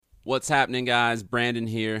What's happening, guys? Brandon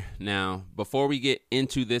here. Now, before we get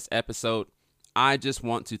into this episode, I just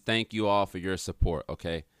want to thank you all for your support,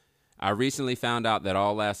 okay? I recently found out that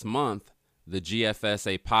all last month, the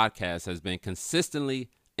GFSA podcast has been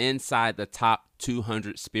consistently inside the top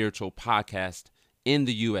 200 spiritual podcasts in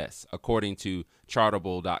the U.S., according to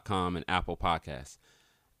Chartable.com and Apple Podcasts.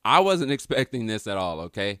 I wasn't expecting this at all,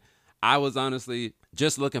 okay? I was honestly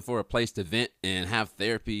just looking for a place to vent and have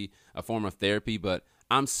therapy, a form of therapy, but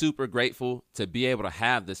I'm super grateful to be able to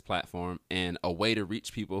have this platform and a way to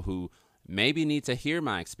reach people who maybe need to hear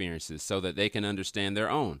my experiences so that they can understand their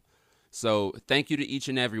own. So thank you to each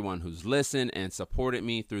and everyone who's listened and supported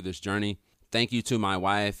me through this journey. Thank you to my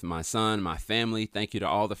wife, my son, my family. Thank you to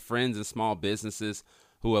all the friends and small businesses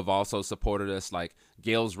who have also supported us, like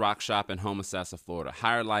Gail's Rock Shop in Homosassa, Florida,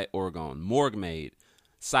 Higher Light, Oregon, Morgue Maid,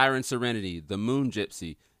 Siren Serenity, The Moon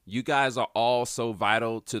Gypsy. You guys are all so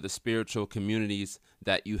vital to the spiritual communities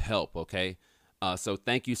that you help, okay? So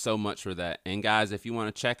thank you so much for that. And guys, if you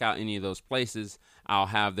want to check out any of those places, I'll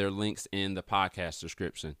have their links in the podcast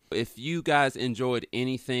description. If you guys enjoyed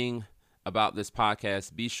anything about this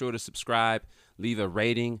podcast, be sure to subscribe, leave a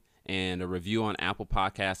rating and a review on Apple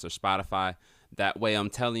Podcasts or Spotify. That way, I'm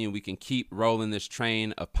telling you, we can keep rolling this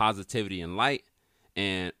train of positivity and light.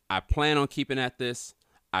 And I plan on keeping at this.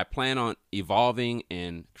 I plan on evolving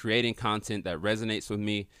and creating content that resonates with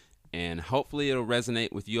me, and hopefully it'll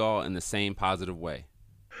resonate with you all in the same positive way.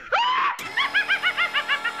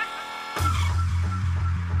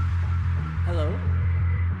 Hello?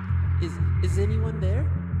 Is anyone there?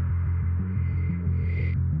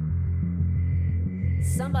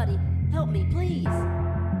 Somebody help me, please.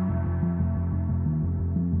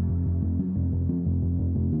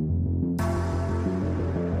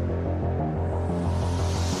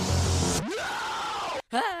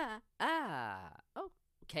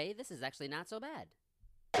 Okay, this is actually not so bad.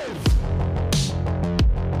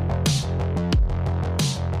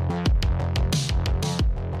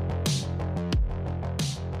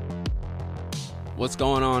 What's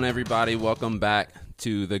going on, everybody? Welcome back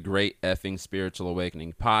to the Great Effing Spiritual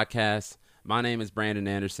Awakening podcast. My name is Brandon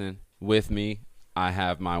Anderson. With me, I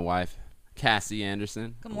have my wife, Kassy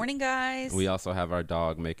Anderson. Good morning, guys. We also have our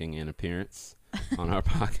dog making an appearance on our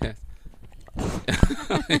podcast.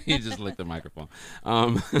 He just licked the microphone.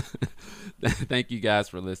 Thank you guys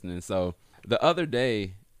for listening. So the other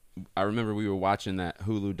day, I remember we were watching that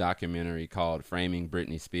Hulu documentary called Framing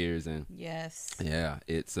Britney Spears, and yes, yeah,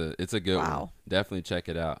 it's a good one. Definitely check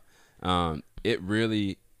it out. It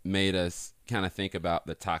really made us kind of think about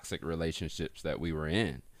the toxic relationships that we were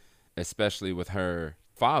in, especially with her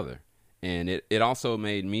father. And it also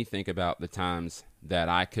made me think about the times that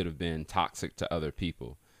I could have been toxic to other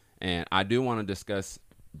people. And I do want to discuss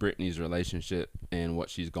Britney's relationship and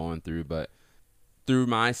what she's going through, but through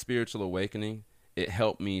my spiritual awakening, it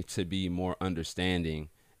helped me to be more understanding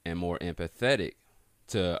and more empathetic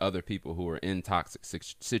to other people who are in toxic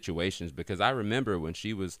situations. Because I remember when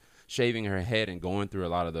she was shaving her head and going through a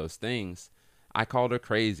lot of those things, I called her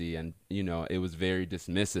crazy, and, you know, it was very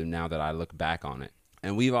dismissive now that I look back on it.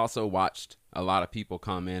 And we've also watched a lot of people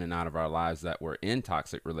come in and out of our lives that were in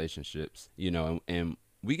toxic relationships, you know, and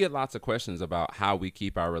we get lots of questions about how we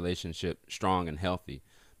keep our relationship strong and healthy,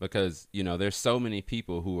 because, you know, there's so many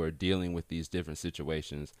people who are dealing with these different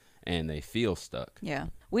situations and they feel stuck. Yeah.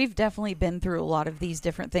 We've definitely been through a lot of these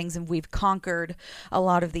different things, and we've conquered a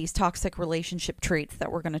lot of these toxic relationship traits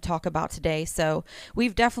that we're going to talk about today. So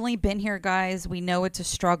we've definitely been here, guys. We know it's a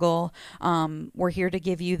struggle. We're here to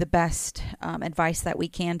give you the best advice that we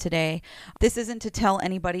can today. This isn't to tell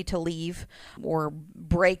anybody to leave or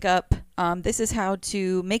break up. This is how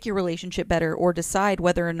to make your relationship better or decide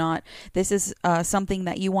whether or not this is something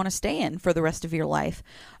that you want to stay in for the rest of your life.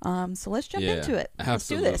 So let's jump into it.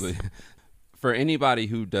 Absolutely. Let's do this. For anybody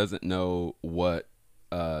who doesn't know what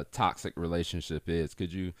a toxic relationship is,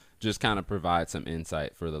 could you just kind of provide some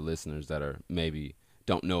insight for the listeners that are maybe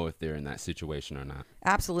don't know if they're in that situation or not?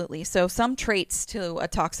 Absolutely. So some traits to a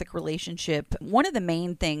toxic relationship, one of the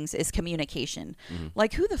main things is communication. Mm-hmm.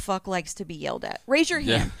 Like, who the fuck likes to be yelled at? Raise your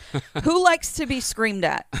hand. Who likes to be screamed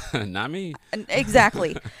at? Not me.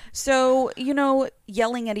 Exactly. So, you know,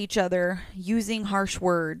 yelling at each other, using harsh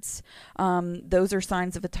words, those are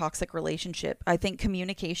signs of a toxic relationship. I think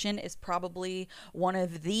communication is probably one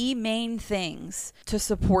of the main things to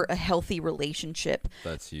support a healthy relationship.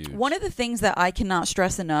 That's huge. One of the things that I cannot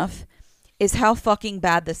stress enough is how fucking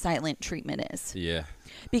bad the silent treatment is. Yeah.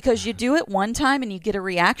 Because you do it one time and you get a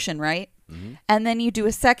reaction, right? Mm-hmm. And then you do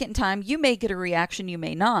a second time, you may get a reaction, you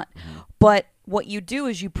may not. Mm-hmm. But what you do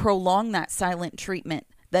is you prolong that silent treatment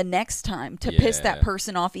the next time to piss that Yeah.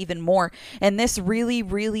 person off even more. And this really,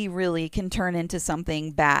 really, really can turn into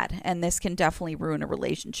something bad. And this can definitely ruin a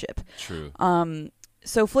relationship. True.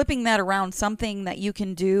 So flipping that around, something that you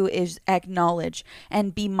can do is acknowledge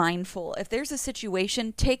and be mindful. If there's a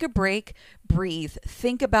situation, take a break, breathe,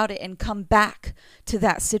 think about it, and come back to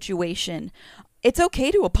that situation. It's okay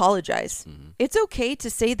to apologize. It's okay to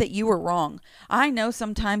say that you were wrong. I know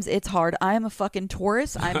sometimes it's hard. I am a fucking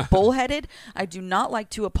Taurus. I'm bullheaded. I do not like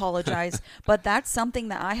to apologize, but that's something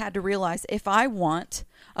that I had to realize. If I want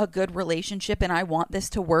a good relationship and I want this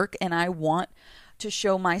to work and I want to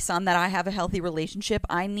show my son that I have a healthy relationship,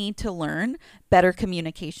 I need to learn better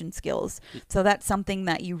communication skills. So that's something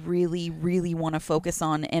that you really, really want to focus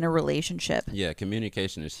on in a relationship. Yeah,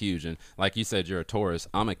 communication is huge. And like you said, you're a Taurus.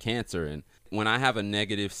 I'm a Cancer. And when I have a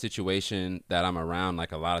negative situation that I'm around,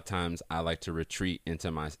 like a lot of times I like to retreat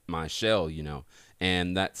into my shell, you know.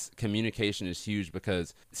 And that's communication is huge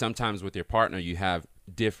because sometimes with your partner, you have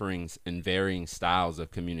differing and varying styles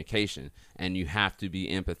of communication, and you have to be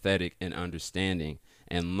empathetic and understanding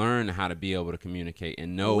and learn how to be able to communicate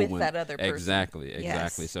and know With when that other person. exactly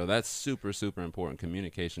Yes. So that's super important.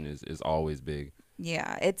 Communication is always big.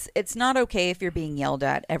 Yeah, it's not okay if you're being yelled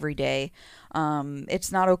at every day.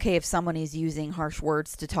 It's not okay if someone is using harsh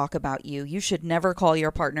words to talk about you. You should never call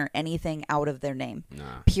your partner anything out of their name.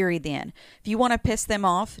 Nah. Period. The end. If you want to piss them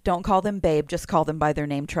off, don't call them babe. Just call them by their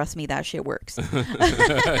name. Trust me, that shit works.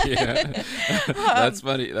 Yeah. That's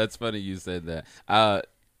funny you said that.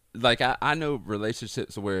 Like I know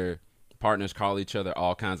relationships where partners call each other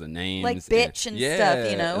all kinds of names, Like bitch and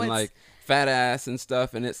stuff, you know, and it's- like fat ass and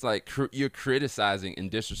stuff, and it's like you're criticizing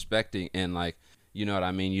and disrespecting, and like, you know what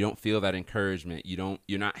I mean? You don't feel that encouragement. You're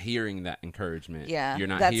not hearing that encouragement. Yeah, you're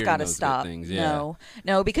not that's hearing got to those good stop. things. Yeah.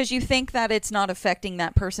 No, because you think that it's not affecting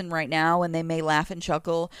that person right now, and they may laugh and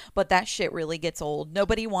chuckle, but that shit really gets old.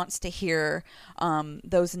 Nobody wants to hear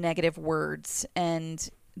those negative words and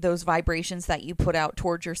those vibrations that you put out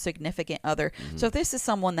towards your significant other. So if this is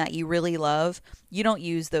someone that you really love, you don't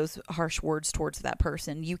use those harsh words towards that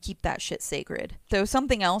person. You keep that shit sacred. So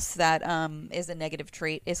something else that is a negative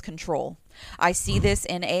trait is control. I see this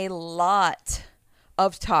in a lot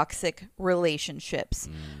of toxic relationships.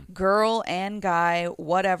 Girl and guy,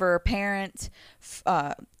 whatever, parent,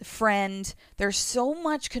 friend. There's so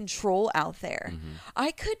much control out there.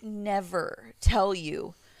 I could never tell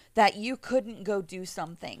you that you couldn't go do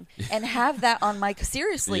something and have that on my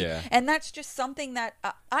seriously. Yeah. And that's just something that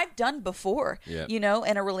I've done before, Yep. you know,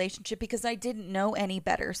 in a relationship because I didn't know any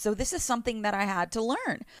better. So this is something that I had to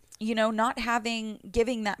learn, you know, not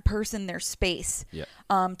giving that person their space Yep.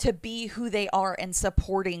 to be who they are and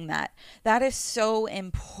supporting that. That is so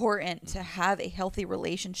important to have a healthy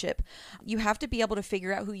relationship. You have to be able to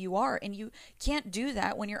figure out who you are, and you can't do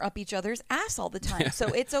that when you're up each other's ass all the time. So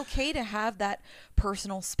it's okay to have that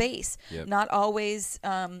personal space, Yep. not always,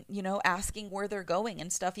 you know, asking where they're going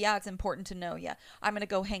and stuff. Yeah, it's important to know, yeah, I'm going to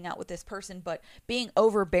go hang out with this person, but being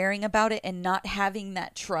overbearing about it and not having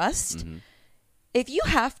that trust. If you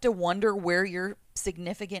have to wonder where your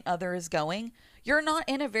significant other is going, you're not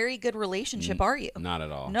in a very good relationship, are you? Not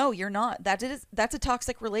at all. No, you're not. That's a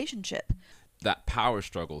toxic relationship. That power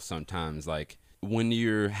struggle sometimes, like when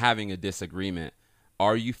you're having a disagreement,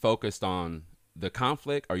 are you focused on the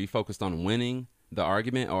conflict? Are you focused on winning the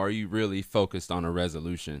argument, or are you really focused on a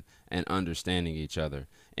resolution and understanding each other?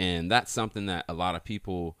 And that's something that a lot of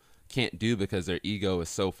people can't do because their ego is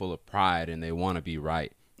so full of pride and they want to be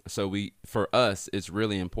right. So for us, it's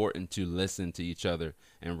really important to listen to each other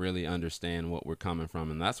and really understand what we're coming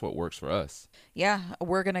from. And that's what works for us. Yeah,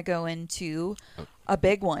 we're going to go into a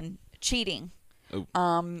big one, cheating.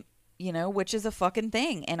 Oh. You know, which is a fucking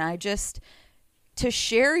thing. And to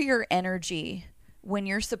share your energy when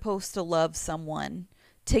you're supposed to love someone,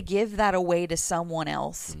 to give that away to someone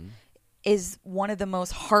else is one of the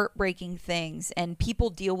most heartbreaking things. And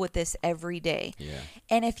people deal with this every day. Yeah.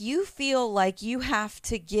 And if you feel like you have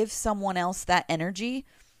to give someone else that energy,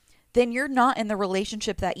 then you're not in the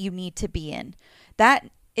relationship that you need to be in.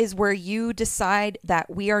 That is where you decide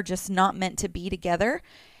that we are just not meant to be together.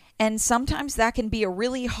 And sometimes that can be a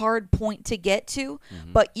really hard point to get to,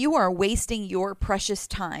 but you are wasting your precious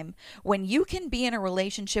time when you can be in a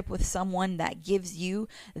relationship with someone that gives you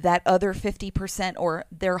that other 50% or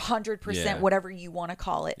their 100%, Yeah. whatever you want to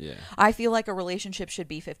call it. Yeah. I feel like a relationship should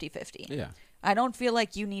be 50-50. Yeah. I don't feel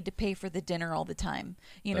like you need to pay for the dinner all the time.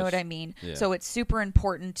 You know what I mean? Yeah. So it's super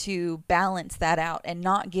important to balance that out and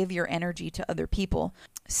not give your energy to other people.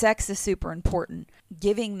 Sex is super important.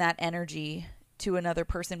 Giving that energy to another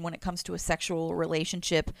person when it comes to a sexual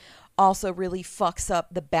relationship also really fucks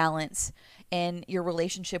up the balance in your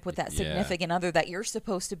relationship with that significant other that you're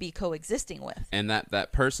supposed to be coexisting with. And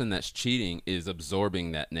that person that's cheating is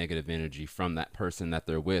absorbing that negative energy from that person that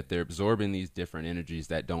they're with. They're absorbing these different energies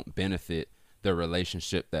that don't benefit the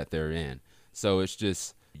relationship that they're in. So it's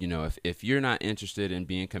just, you know, if you're not interested in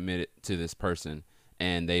being committed to this person,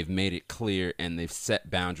 and they've made it clear and they've set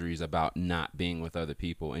boundaries about not being with other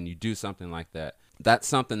people, and you do something like that, that's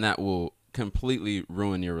something that will completely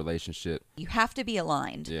ruin your relationship. You have to be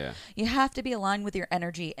aligned. Yeah. You have to be aligned with your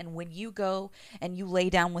energy. And when you go and you lay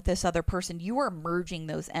down with this other person, you are merging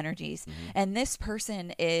those energies. And this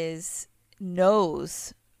person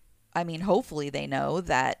knows, I mean, hopefully they know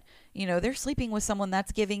that, you know, they're sleeping with someone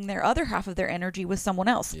that's giving their other half of their energy with someone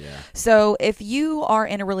else. Yeah. So if you are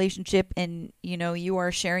in a relationship and, you know, you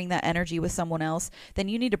are sharing that energy with someone else, then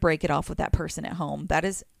you need to break it off with that person at home. That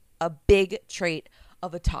is a big trait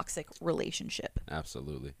of a toxic relationship.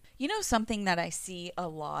 Absolutely. You know, something that I see a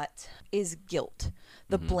lot is guilt,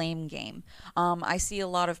 the blame game. I see a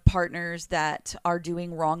lot of partners that are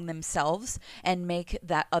doing wrong themselves and make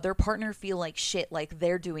that other partner feel like shit, like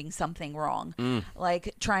they're doing something wrong,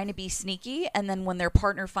 like trying to be sneaky. And then when their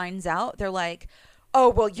partner finds out, they're like, oh,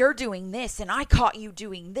 well, you're doing this and I caught you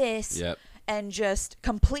doing this. Yep. And just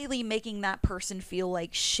completely making that person feel like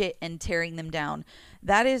shit and tearing them down.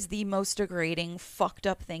 That is the most degrading, fucked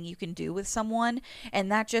up thing you can do with someone.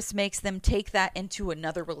 And that just makes them take that into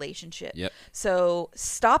another relationship. Yep. So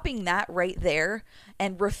stopping that right there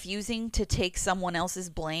and refusing to take someone else's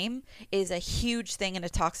blame is a huge thing in a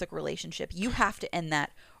toxic relationship. You have to end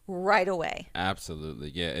that right away. Absolutely.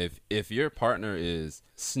 Yeah. If your partner is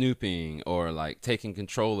snooping or like taking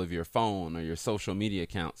control of your phone or your social media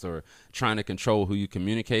accounts or trying to control who you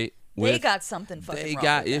communicate with, They got something fucking they wrong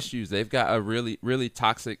got with them. issues. They've got a really, really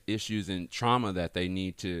toxic issues and trauma that they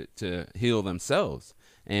need to heal themselves.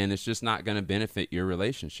 And it's just not going to benefit your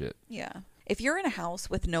relationship. Yeah. If you're in a house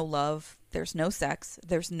with no love, there's no sex,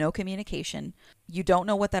 there's no communication, you don't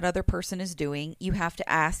know what that other person is doing, you have to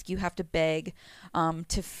ask, you have to beg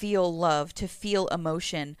to feel love, to feel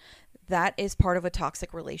emotion. That is part of a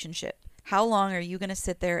toxic relationship. How long are you going to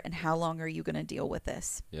sit there and how long are you going to deal with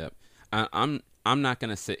this? Yep. I'm not going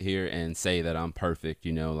to sit here and say that I'm perfect.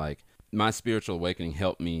 You know, like my spiritual awakening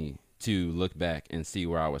helped me to look back and see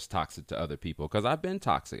where I was toxic to other people, because I've been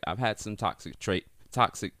toxic. I've had some toxic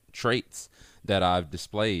traits that I've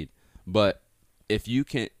displayed. But if you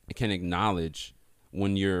can acknowledge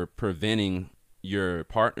when you're preventing your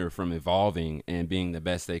partner from evolving and being the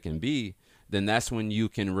best they can be, then that's when you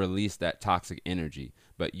can release that toxic energy.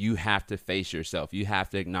 But you have to face yourself. You have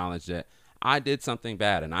to acknowledge that I did something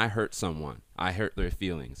bad and I hurt someone. I hurt their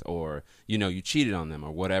feelings, or, you know, you cheated on them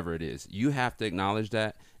or whatever it is. You have to acknowledge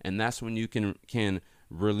that. And that's when you can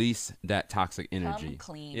release that toxic energy. Come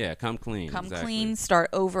clean. Yeah, come clean. Come exactly. clean, start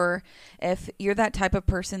over. If you're that type of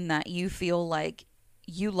person that you feel like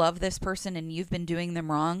you love this person and you've been doing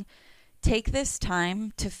them wrong, take this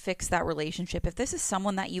time to fix that relationship. If this is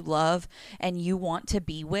someone that you love and you want to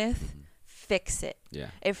be with, fix it. Yeah.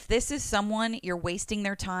 If this is someone you're wasting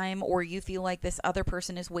their time, or you feel like this other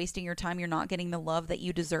person is wasting your time, you're not getting the love that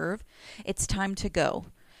you deserve, it's time to go.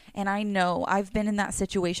 And I know I've been in that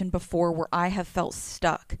situation before where I have felt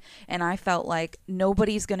stuck and I felt like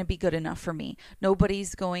nobody's going to be good enough for me.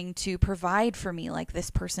 Nobody's going to provide for me like this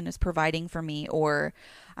person is providing for me, or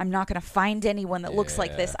I'm not going to find anyone that looks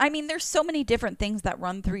like this. I mean, there's so many different things that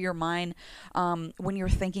run through your mind when you're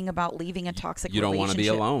thinking about leaving a toxic relationship. You don't want to be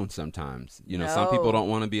alone sometimes. You know, some people don't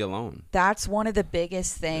want to be alone. That's one of the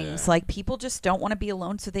biggest things. Yeah. Like, people just don't want to be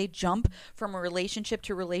alone, so they jump from a relationship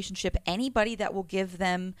to relationship. Anybody that will give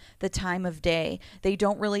them the time of day. They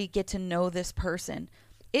don't really get to know this person.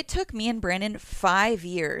 It took me and Brandon 5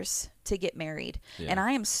 years to get married. Yeah. And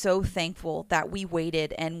I am so thankful that we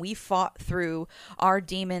waited and we fought through our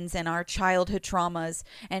demons and our childhood traumas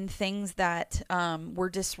and things that were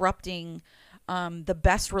disrupting the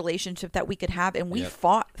best relationship that we could have. And we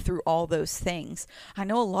fought through all those things. I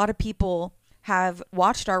know a lot of people have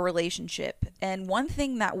watched our relationship. And one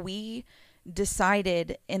thing that we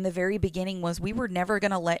decided in the very beginning was we were never going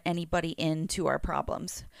to let anybody into our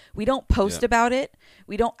problems. We don't post about it.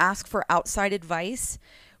 We don't ask for outside advice.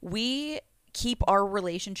 We keep our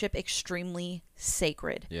relationship extremely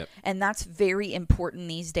sacred. And that's very important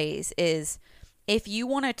these days. Is if you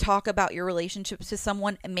want to talk about your relationships to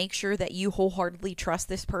someone, make sure that you wholeheartedly trust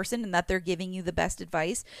this person and that they're giving you the best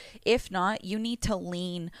advice. If not, you need to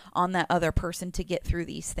lean on that other person to get through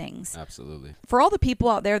these things. Absolutely. For all the people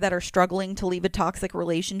out there that are struggling to leave a toxic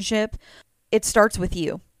relationship, it starts with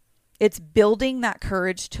you. It's building that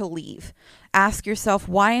courage to leave. Ask yourself,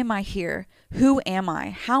 why am I here? Who am I?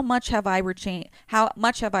 How much have I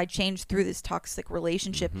changed through this toxic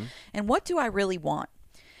relationship? And what do I really want?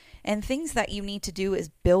 And things that you need to do is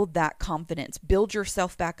build that confidence. Build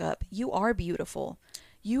yourself back up. You are beautiful.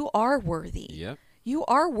 You are worthy. Yep. You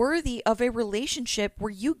are worthy of a relationship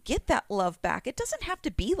where you get that love back. It doesn't have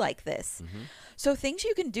to be like this. So things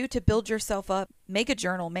you can do to build yourself up, make a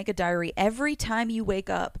journal, make a diary. Every time you wake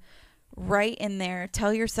up, write in there,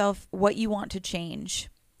 tell yourself what you want to change.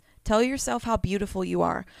 Tell yourself how beautiful you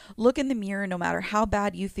are. Look in the mirror, no matter how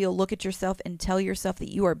bad you feel. Look at yourself and tell yourself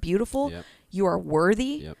that you are beautiful. Yep. You are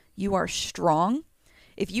worthy. Yep. You are strong.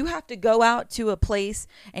 If you have to go out to a place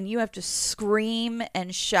and you have to scream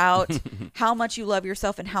and shout how much you love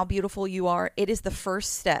yourself and how beautiful you are, it is the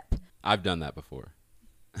first step. I've done that before.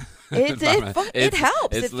 It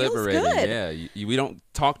helps. It's it liberating. feels good. Yeah, we don't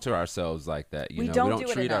talk to ourselves like that. We don't do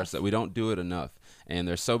it treat enough. ourselves. We don't do it enough. And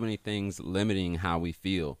there's so many things limiting how we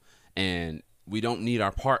feel, and we don't need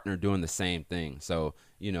our partner doing the same thing. So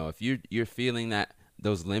if you're feeling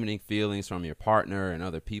those limiting feelings from your partner and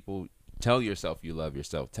other people, tell yourself you love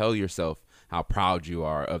yourself. Tell yourself how proud you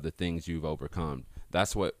are of the things you've overcome.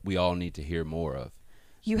 That's what we all need to hear more of.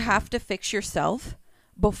 You have to fix yourself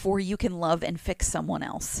before you can love and fix someone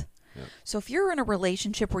else. Yep. So if you're in a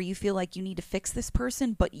relationship where you feel like you need to fix this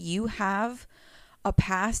person, but you have a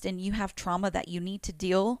past and you have trauma that you need to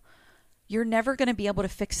deal, you're never going to be able to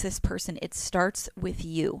fix this person. It starts with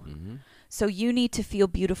you. So you need to feel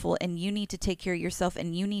beautiful, and you need to take care of yourself,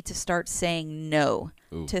 and you need to start saying no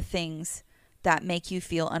to things that make you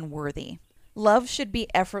feel unworthy. Love should be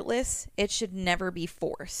effortless. It should never be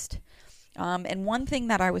forced. And one thing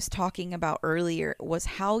that I was talking about earlier was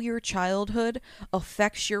how your childhood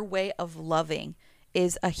affects your way of loving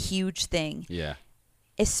is a huge thing. Yeah.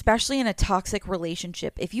 Especially in a toxic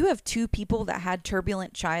relationship. If you have two people that had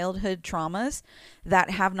turbulent childhood traumas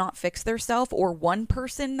that have not fixed themselves, or one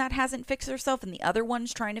person that hasn't fixed themselves and the other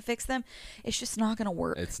one's trying to fix them, it's just not going to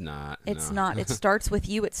work. It's not. Not. It starts with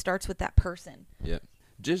you. It starts with that person. Yep.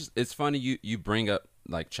 It's funny you bring up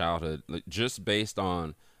like childhood, just based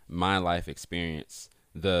on my life experience.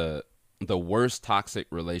 The worst toxic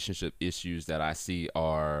relationship issues that I see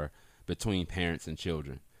are between parents and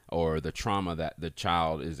children, or the trauma that the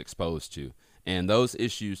child is exposed to. And those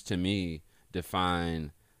issues, to me,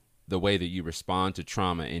 define the way that you respond to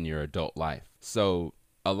trauma in your adult life. So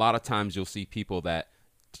a lot of times you'll see people that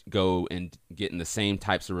go and get in the same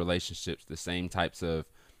types of relationships, the same types of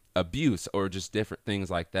abuse, or just different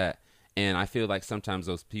things like that. And I feel like sometimes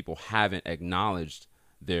those people haven't acknowledged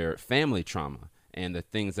their family trauma and the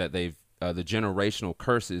things that the generational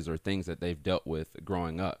curses or things that they've dealt with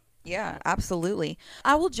growing up. Yeah, absolutely.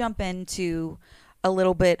 I will jump into a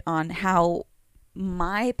little bit on how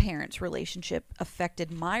my parents' relationship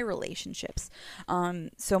affected my relationships.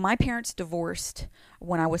 So my parents divorced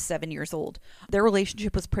when I was 7 years old. Their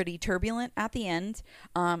relationship was pretty turbulent at the end.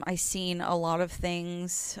 I seen a lot of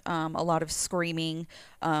things, a lot of screaming,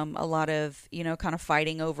 a lot of, kind of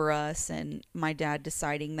fighting over us, and my dad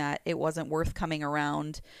deciding that it wasn't worth coming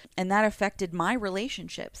around. And that affected my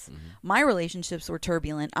relationships. My relationships were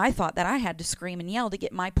turbulent. I thought that I had to scream and yell to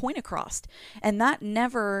get my point across. And that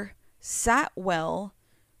never sat well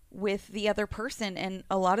with the other person, and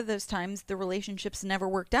a lot of those times the relationships never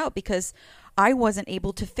worked out because I wasn't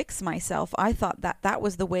able to fix myself. I thought that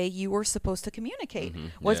was the way you were supposed to communicate,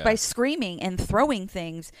 was by screaming and throwing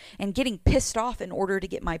things and getting pissed off in order to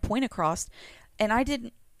get my point across. And I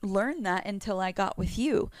didn't learn that until I got with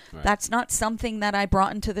you. Right. That's not something that I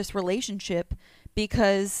brought into this relationship,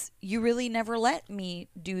 because you really never let me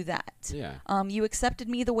do that. Yeah. You accepted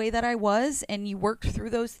me the way that I was, and you worked through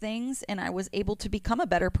those things, and I was able to become a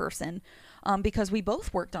better person because we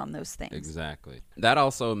both worked on those things. Exactly. That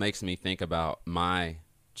also makes me think about my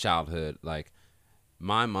childhood. Like,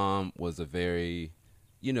 my mom was a very,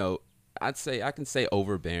 I can say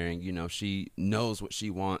overbearing. She knows what she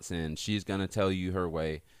wants, and she's going to tell you her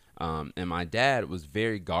way. And my dad was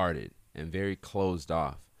very guarded and very closed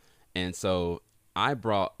off. And so I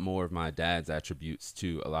brought more of my dad's attributes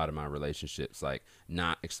to a lot of my relationships, like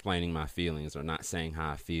not explaining my feelings or not saying how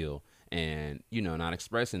I feel, and, not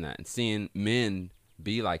expressing that. And seeing men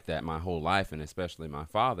be like that my whole life, and especially my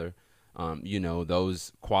father,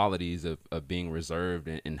 those qualities of being reserved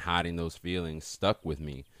and hiding those feelings stuck with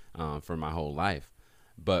me for my whole life.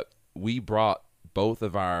 But we brought both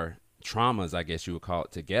of our traumas, I guess you would call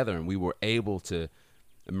it, together, and we were able to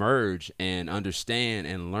merge and understand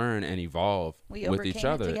and learn and evolve with each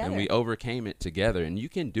other, and we overcame it together. And you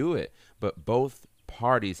can do it, but both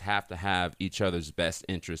parties have to have each other's best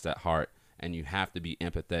interest at heart and you have to be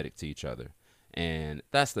empathetic to each other. And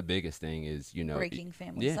that's the biggest thing is, breaking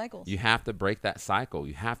family cycles. You have to break that cycle.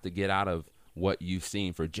 You have to get out of what you've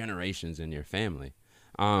seen for generations in your family.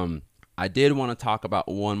 I did want to talk about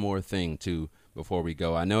one more thing too before we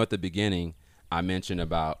go. I know at the beginning I mentioned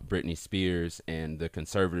about Britney Spears and the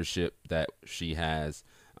conservatorship that she has.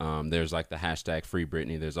 There's like the hashtag Free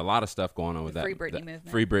Britney. There's a lot of stuff going on with that. Free Britney movement.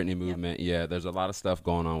 Free Britney movement. Yep. Yeah, there's a lot of stuff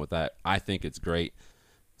going on with that. I think it's great.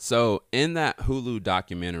 So in that Hulu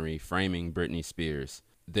documentary, Framing Britney Spears,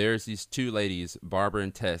 there's these two ladies, Barbara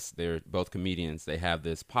and Tess. They're both comedians. They have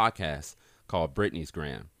this podcast called Britney's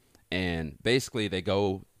Gram. And basically they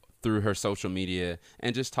go through her social media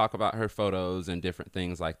and just talk about her photos and different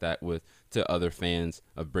things like that to other fans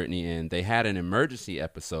of Britney. And they had an emergency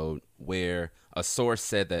episode where a source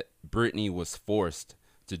said that Britney was forced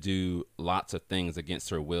to do lots of things against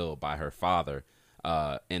her will by her father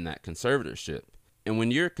in that conservatorship. And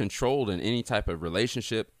when you're controlled in any type of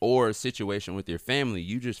relationship or a situation with your family,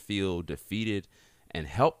 you just feel defeated and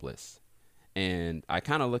helpless. And I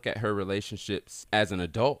kind of look at her relationships as an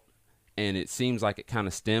adult, and it seems like it kind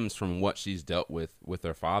of stems from what she's dealt with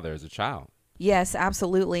her father as a child. Yes,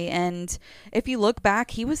 absolutely. And if you look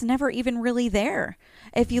back, he was never even really there.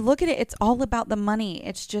 If you look at it, it's all about the money.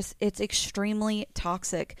 It's extremely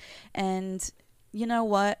toxic. And you know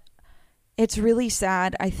what? It's really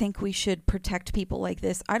sad. I think we should protect people like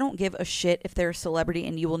this. I don't give a shit if they're a celebrity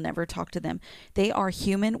and you will never talk to them. They are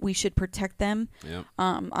human. We should protect them. Yep.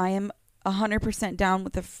 I am 100% down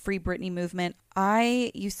with the Free Britney movement.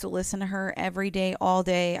 I used to listen to her every day, all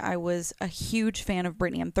day. I was a huge fan of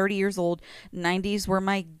Britney. I'm 30 years old. 90s were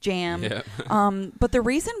my jam. Yeah. But the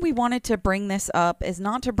reason we wanted to bring this up is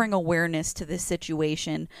not to bring awareness to this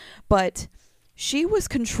situation, but she was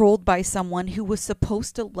controlled by someone who was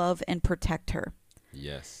supposed to love and protect her.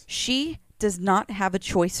 Yes. She does not have a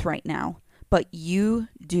choice right now, but you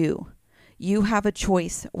do. You have a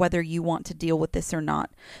choice whether you want to deal with this or not.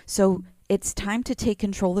 So it's time to take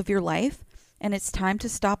control of your life, and it's time to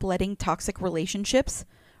stop letting toxic relationships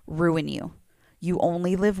ruin you. You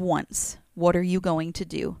only live once. What are you going to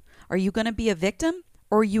do? Are you going to be a victim,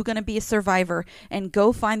 or are you going to be a survivor and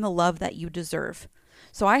go find the love that you deserve?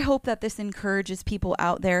 So I hope that this encourages people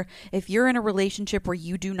out there. If you're in a relationship where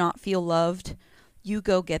you do not feel loved, you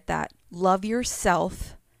go get that. Love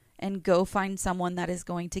yourself and go find someone that is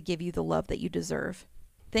going to give you the love that you deserve.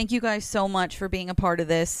 Thank you guys so much for being a part of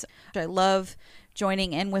this. I love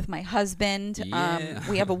joining in with my husband. Yeah.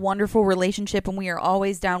 We have a wonderful relationship, and we are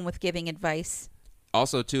always down with giving advice.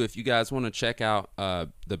 Also, too, if you guys want to check out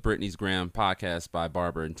the Britney's Gram podcast by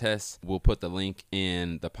Barbara and Tess, we'll put the link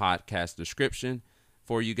in the podcast description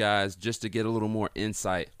for you guys just to get a little more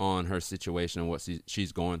insight on her situation and what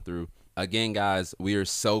she's going through. Again, guys, we are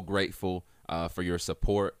so grateful for your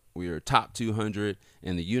support. We are top 200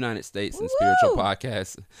 in the United States in spiritual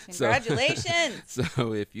podcasts. Congratulations.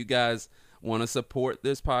 So if you guys want to support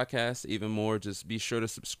this podcast even more, just be sure to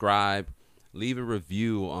subscribe. Leave a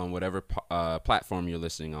review on whatever platform you're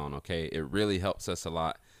listening on, okay? It really helps us a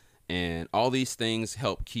lot. And all these things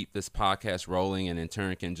help keep this podcast rolling, and in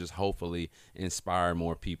turn can just hopefully inspire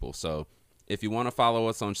more people. So if you want to follow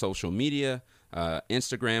us on social media,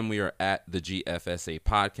 Instagram, we are at the GFSA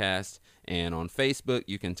Podcast. And on Facebook,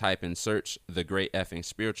 you can type in search The Great Effing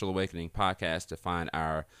Spiritual Awakening Podcast to find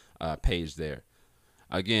our page there.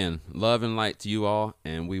 Again, love and light to you all,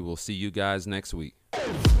 and we will see you guys next week.